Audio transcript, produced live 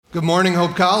Good morning,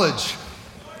 Hope College.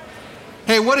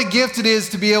 Hey, what a gift it is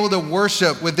to be able to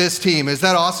worship with this team. Is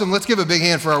that awesome? Let's give a big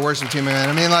hand for our worship team, man.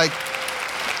 I mean,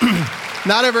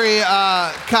 not every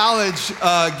college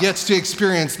gets to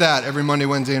experience that every Monday,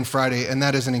 Wednesday, and Friday, and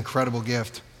that is an incredible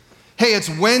gift. Hey, it's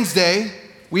Wednesday.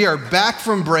 We are back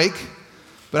from break,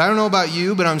 but I don't know about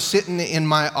you, but I'm sitting in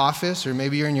my office, or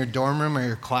maybe you're in your dorm room or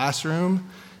your classroom,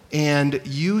 and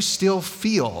you still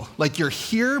feel like you're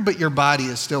here, but your body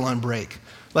is still on break.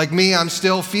 Like me, I'm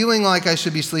still feeling like I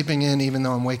should be sleeping in even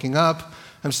though I'm waking up.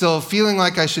 I'm still feeling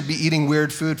like I should be eating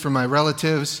weird food from my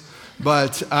relatives,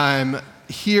 but I'm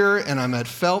here and I'm at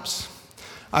Phelps.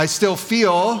 I still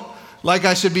feel like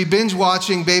I should be binge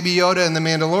watching Baby Yoda and The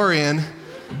Mandalorian,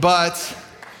 but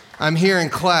I'm here in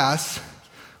class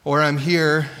or I'm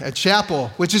here at chapel,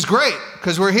 which is great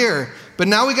because we're here. But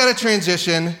now we got to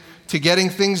transition to getting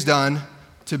things done,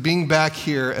 to being back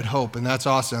here at Hope, and that's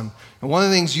awesome. And one of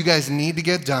the things you guys need to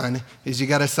get done is you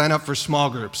got to sign up for small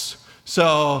groups.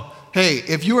 So, hey,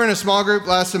 if you were in a small group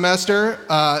last semester,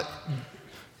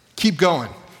 keep going.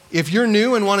 If you're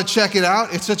new and want to check it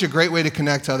out, it's such a great way to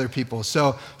connect to other people.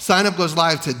 So sign up goes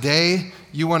live today.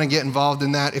 You want to get involved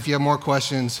in that. If you have more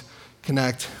questions,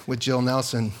 connect with Jill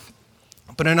Nelson.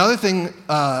 But another thing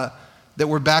that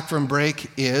we're back from break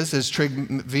is, as Trig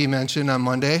V mentioned on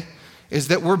Monday, is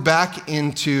that we're back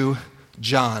into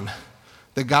John,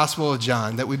 the Gospel of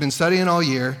John that we've been studying all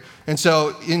year. And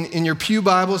so in your pew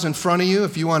Bibles in front of you,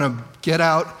 if you want to get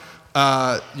out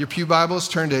your pew Bibles,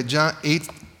 turn to page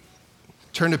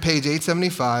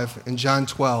 875 in John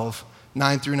 12,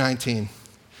 9 through 19,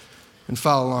 and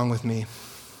follow along with me.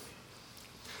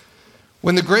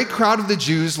 When the great crowd of the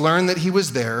Jews learned that he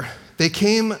was there, they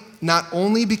came not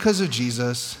only because of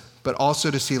Jesus, but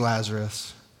also to see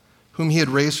Lazarus, whom he had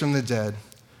raised from the dead.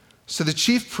 So the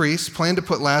chief priests planned to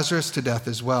put Lazarus to death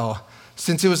as well,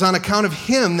 since it was on account of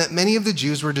him that many of the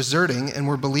Jews were deserting and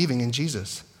were believing in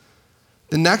Jesus.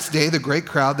 The next day, the great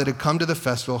crowd that had come to the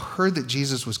festival heard that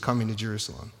Jesus was coming to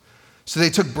Jerusalem. So they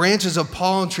took branches of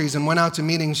palm trees and went out to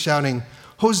meetings shouting,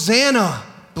 "Hosanna!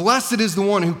 Blessed is the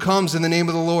one who comes in the name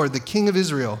of the Lord, the King of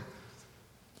Israel."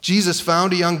 Jesus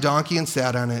found a young donkey and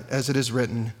sat on it, as it is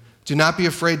written, "Do not be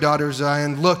afraid, daughter of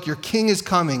Zion. Look, your king is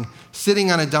coming,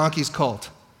 sitting on a donkey's colt."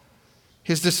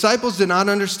 His disciples did not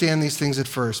understand these things at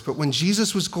first, but when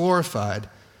Jesus was glorified,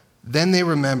 then they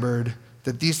remembered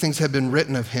that these things had been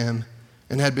written of him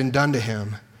and had been done to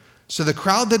him. So the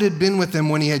crowd that had been with him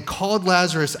when he had called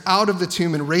Lazarus out of the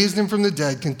tomb and raised him from the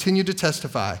dead continued to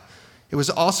testify. It was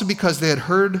also because they had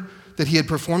heard that he had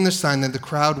performed this sign that the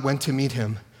crowd went to meet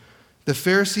him. The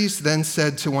Pharisees then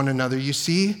said to one another, "You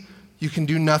see, you can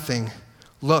do nothing.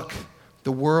 Look,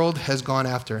 the world has gone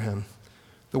after him."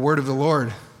 The word of the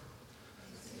Lord.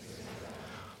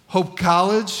 Hope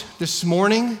College, this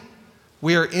morning,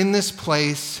 we are in this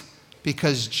place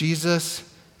because Jesus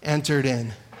entered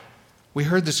in. We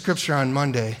heard the scripture on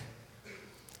Monday.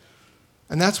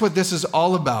 And that's what this is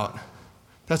all about.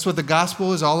 That's what the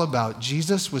gospel is all about.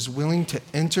 Jesus was willing to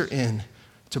enter in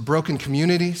to broken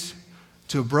communities,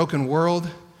 to a broken world,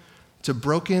 to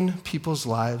broken people's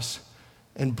lives,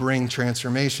 and bring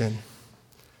transformation.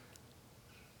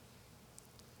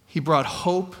 He brought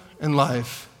hope and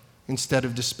life instead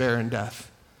of despair and death.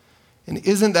 And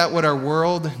isn't that what our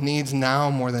world needs now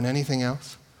more than anything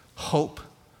else? Hope,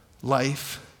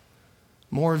 life,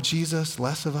 more of Jesus,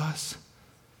 less of us,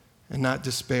 and not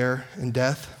despair and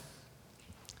death.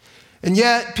 And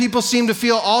yet, people seem to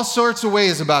feel all sorts of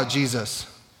ways about Jesus.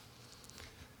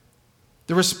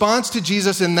 The response to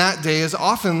Jesus in that day is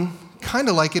often kind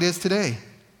of like it is today.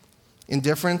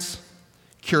 Indifference,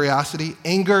 curiosity,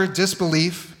 anger,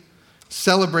 disbelief,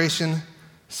 celebration,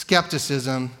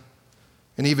 skepticism,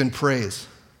 and even praise.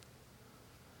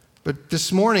 But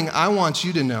this morning, I want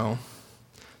you to know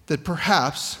that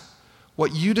perhaps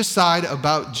what you decide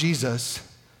about Jesus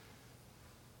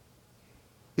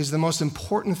is the most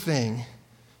important thing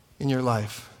in your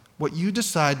life. What you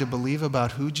decide to believe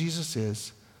about who Jesus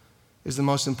is the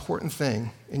most important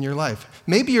thing in your life.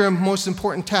 Maybe your most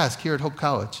important task here at Hope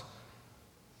College.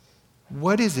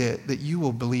 What is it that you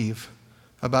will believe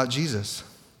about Jesus?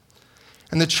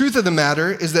 And the truth of the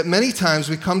matter is that many times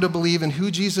we come to believe in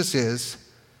who Jesus is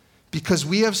because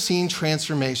we have seen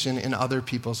transformation in other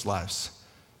people's lives.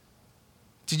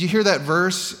 Did you hear that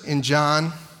verse in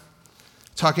John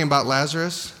talking about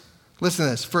Lazarus? Listen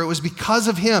to this. For it was because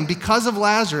of him, because of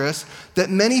Lazarus, that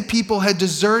many people had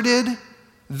deserted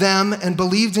them and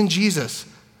believed in Jesus.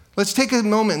 Let's take a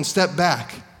moment and step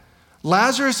back.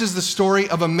 Lazarus is the story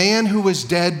of a man who was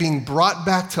dead being brought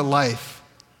back to life.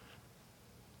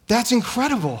 That's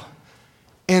incredible.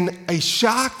 And a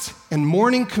shocked and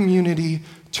mourning community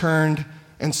turned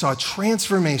and saw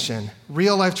transformation,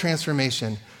 real life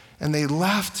transformation, and they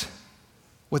left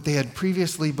what they had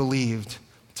previously believed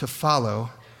to follow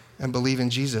and believe in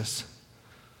Jesus.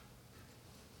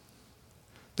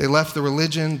 They left the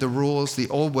religion, the rules, the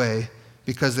old way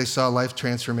because they saw life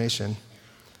transformation.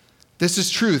 This is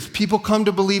truth. People come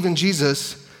to believe in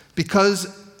Jesus because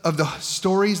of the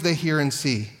stories they hear and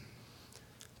see.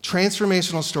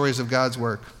 Transformational stories of God's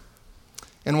work.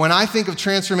 And when I think of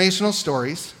transformational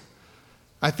stories,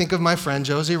 I think of my friend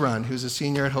Josie Runn, who's a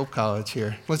senior at Hope College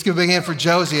here. Let's give a big hand for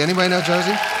Josie. Anybody know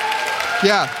Josie?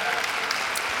 Yeah.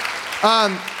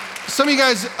 Some of you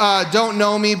guys don't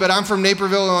know me, but I'm from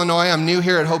Naperville, Illinois. I'm new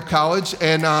here at Hope College,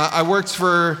 and I worked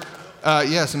for,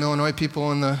 some Illinois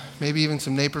people and maybe even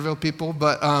some Naperville people.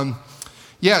 But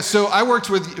so I worked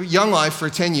with Young Life for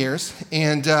 10 years,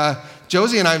 and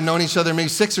Josie and I have known each other maybe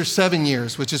 6 or 7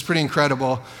 years, which is pretty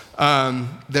incredible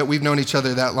that we've known each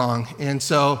other that long. And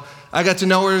so I got to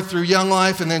know her through Young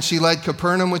Life, and then she led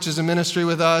Capernaum, which is a ministry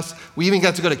with us. We even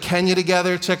got to go to Kenya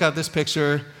together. Check out this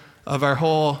picture of our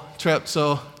whole trip.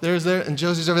 So there's there, and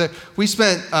Josie's over there. We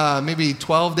spent maybe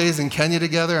 12 days in Kenya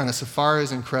together on a safari. It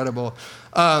was incredible.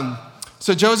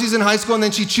 So Josie's in high school, and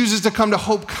then she chooses to come to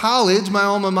Hope College, my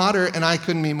alma mater, and I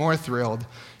couldn't be more thrilled.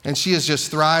 And she has just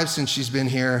thrived since she's been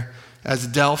here as a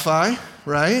Delphi,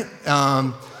 right?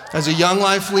 As a Young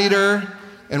Life leader,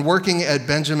 and working at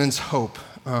Benjamin's Hope,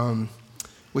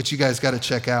 which you guys got to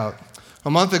check out.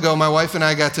 A month ago, my wife and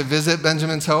I got to visit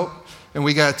Benjamin's Hope, and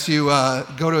we got to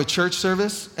go to a church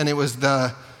service, and it was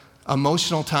the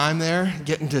emotional time there,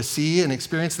 getting to see and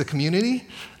experience the community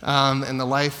and the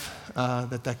life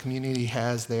that community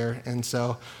has there. And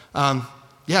so, I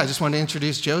just wanted to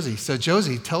introduce Josie. So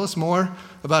Josie, tell us more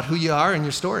about who you are and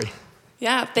your story.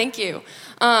 Yeah, thank you.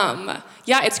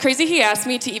 It's crazy he asked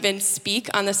me to even speak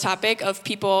on this topic of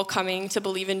people coming to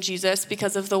believe in Jesus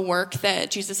because of the work that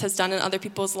Jesus has done in other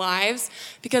people's lives,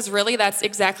 because really that's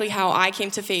exactly how I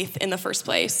came to faith in the first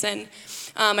place. And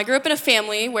I grew up in a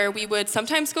family where we would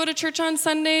sometimes go to church on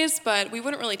Sundays, but we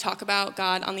wouldn't really talk about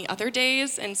God on the other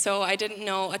days, and so I didn't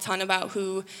know a ton about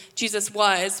who Jesus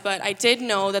was, but I did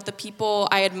know that the people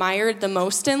I admired the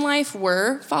most in life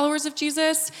were followers of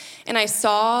Jesus, and I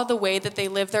saw the way that they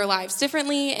lived their lives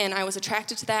differently, and I was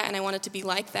attracted to that, and I wanted to be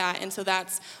like that, and so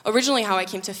that's originally how I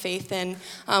came to faith. And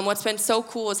what's been so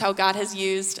cool is how God has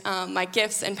used my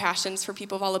gifts and passions for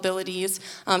people of all abilities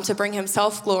to bring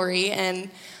himself glory, and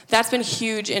that's been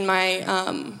huge in my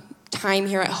time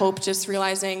here at Hope, just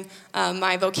realizing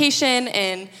my vocation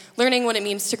and learning what it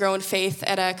means to grow in faith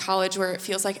at a college where it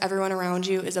feels like everyone around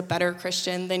you is a better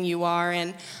Christian than you are,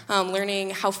 and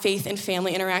learning how faith and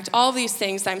family interact. All of these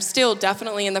things I'm still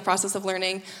definitely in the process of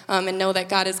learning, and know that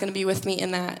God is going to be with me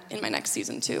in that in my next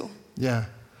season too. Yeah.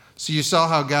 So you saw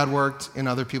how God worked in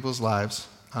other people's lives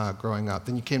growing up.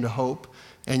 Then you came to Hope,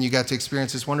 and you got to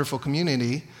experience this wonderful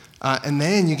community. And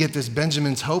then you get this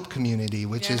Benjamin's Hope community,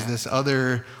 which is this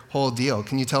other whole deal.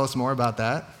 Can you tell us more about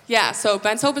that? Yeah, so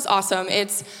Ben's Hope is awesome.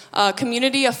 It's a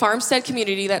community, a farmstead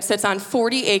community that sits on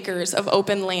 40 acres of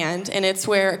open land, and it's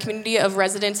where a community of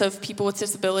residents of people with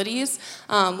disabilities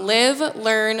live,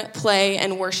 learn, play,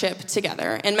 and worship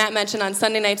together. And Matt mentioned on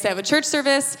Sunday nights they have a church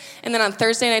service, and then on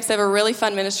Thursday nights they have a really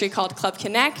fun ministry called Club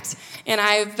Connect, and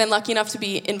I've been lucky enough to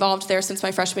be involved there since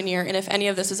my freshman year, and if any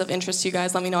of this is of interest to you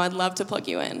guys, let me know. I'd love to plug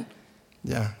you in.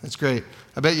 Yeah, that's great.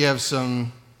 I bet you have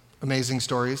some amazing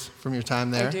stories from your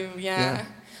time there. I do, yeah.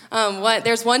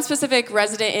 There's one specific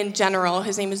resident in general.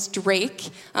 His name is Drake.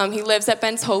 He lives at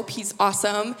Ben's Hope. He's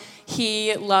awesome.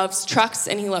 He loves trucks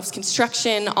and he loves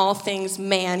construction, all things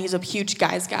man. He's a huge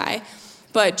guy's guy.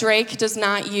 But Drake does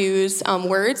not use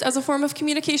words as a form of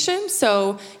communication,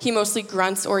 so he mostly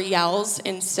grunts or yells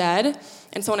instead.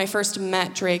 And so when I first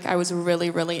met Drake, I was really,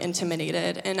 really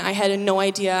intimidated. And I had no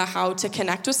idea how to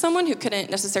connect with someone who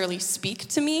couldn't necessarily speak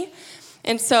to me.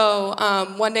 And so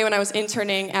one day when I was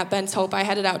interning at Ben's Hope, I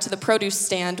headed out to the produce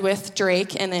stand with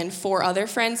Drake and then 4 other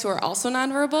friends who are also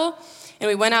nonverbal. And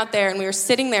we went out there and we were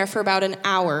sitting there for about an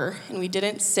hour and we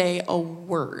didn't say a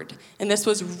word. And this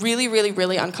was really, really,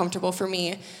 really uncomfortable for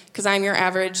me because I'm your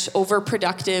average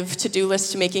overproductive to-do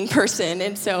list making person.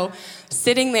 And so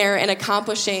sitting there and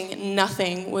accomplishing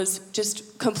nothing was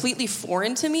just completely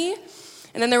foreign to me.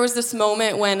 And then there was this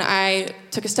moment when I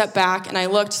took a step back and I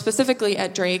looked specifically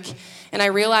at Drake and I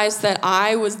realized that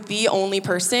I was the only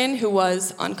person who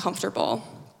was uncomfortable.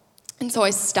 And so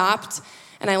I stopped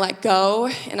and I let go,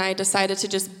 and I decided to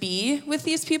just be with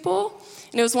these people.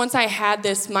 And it was once I had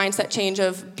this mindset change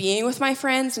of being with my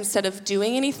friends instead of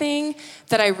doing anything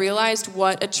that I realized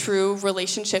what a true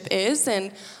relationship is.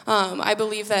 And I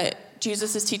believe that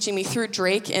Jesus is teaching me through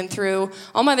Drake and through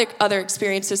all my other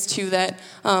experiences too, that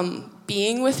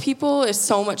being with people is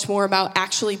so much more about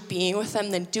actually being with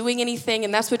them than doing anything.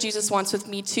 And that's what Jesus wants with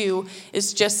me too,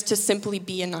 is just to simply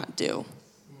be and not do.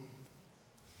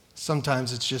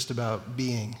 Sometimes it's just about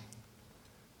being,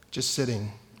 just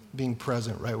sitting, being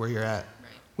present right where you're at.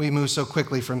 Right. We move so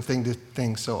quickly from thing to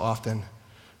thing so often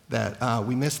that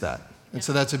we miss that. And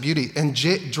so that's a beauty. And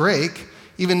Drake,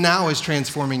 even now, is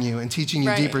transforming you and teaching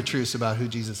you deeper truths about who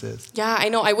Jesus is. Yeah, I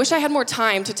know. I wish I had more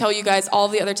time to tell you guys all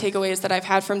the other takeaways that I've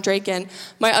had from Drake and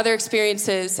my other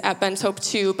experiences at Ben's Hope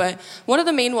too. But one of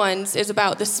the main ones is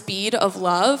about the speed of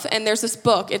love. And there's this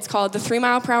book. It's called The 3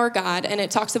 Mile Per Hour God. And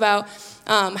it talks about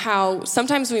how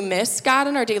sometimes we miss God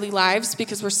in our daily lives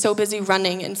because we're so busy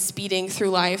running and speeding through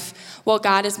life while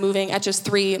God is moving at just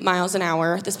 3 miles an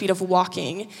hour, the speed of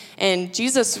walking. And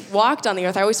Jesus walked on the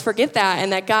earth. I always forget that,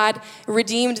 and that God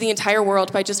redeemed the entire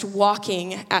world by just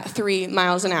walking at 3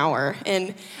 miles an hour.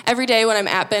 And every day when I'm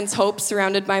at Ben's Hope,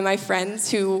 surrounded by my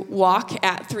friends who walk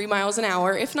at 3 miles an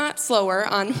hour, if not slower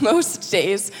on most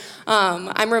days,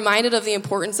 I'm reminded of the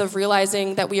importance of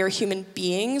realizing that we are human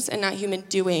beings and not human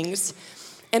doings.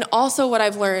 And also what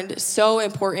I've learned so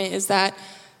important is that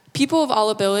people of all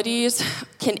abilities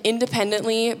can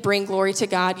independently bring glory to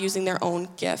God using their own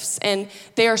gifts. And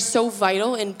they are so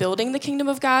vital in building the kingdom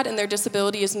of God, and their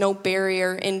disability is no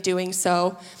barrier in doing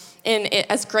so. And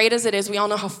as great as it is, we all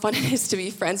know how fun it is to be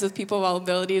friends with people of all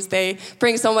abilities. They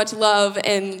bring so much love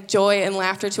and joy and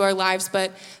laughter to our lives.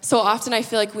 But so often I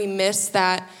feel like we miss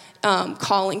that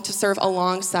calling to serve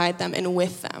alongside them and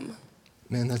with them.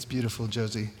 Man, that's beautiful,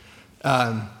 Josie.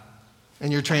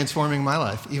 And you're transforming my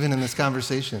life. Even in this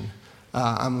conversation,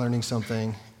 I'm learning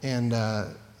something, and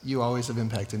you always have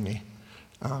impacted me.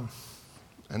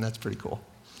 And that's pretty cool.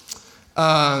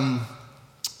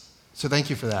 So thank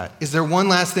you for that. Is there one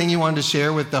last thing you wanted to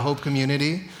share with the Hope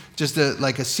community? Just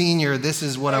like a senior, this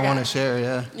is what I want to share,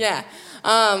 yeah. Yeah.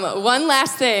 One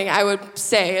last thing I would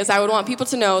say is I would want people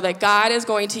to know that God is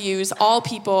going to use all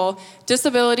people,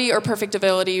 disability or perfect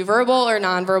ability, verbal or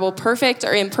nonverbal, perfect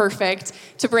or imperfect,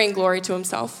 to bring glory to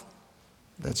himself.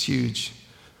 That's huge.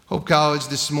 Hope College,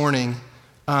 this morning,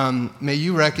 may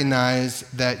you recognize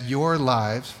that your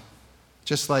lives,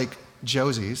 just like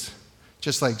Josie's,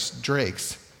 just like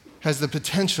Drake's, has the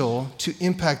potential to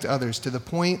impact others to the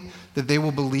point that they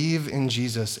will believe in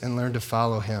Jesus and learn to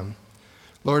follow him.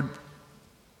 Lord,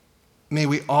 may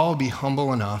we all be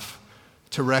humble enough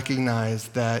to recognize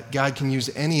that God can use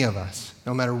any of us,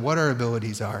 no matter what our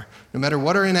abilities are, no matter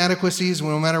what our inadequacies,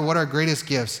 no matter what our greatest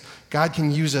gifts. God can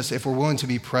use us if we're willing to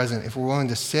be present, if we're willing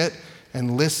to sit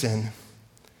and listen,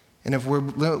 and if we're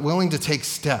willing to take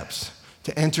steps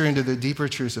to enter into the deeper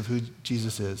truths of who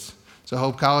Jesus is. So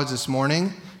Hope College this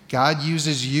morning, God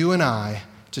uses you and I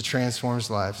to transform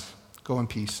lives. Go in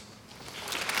peace.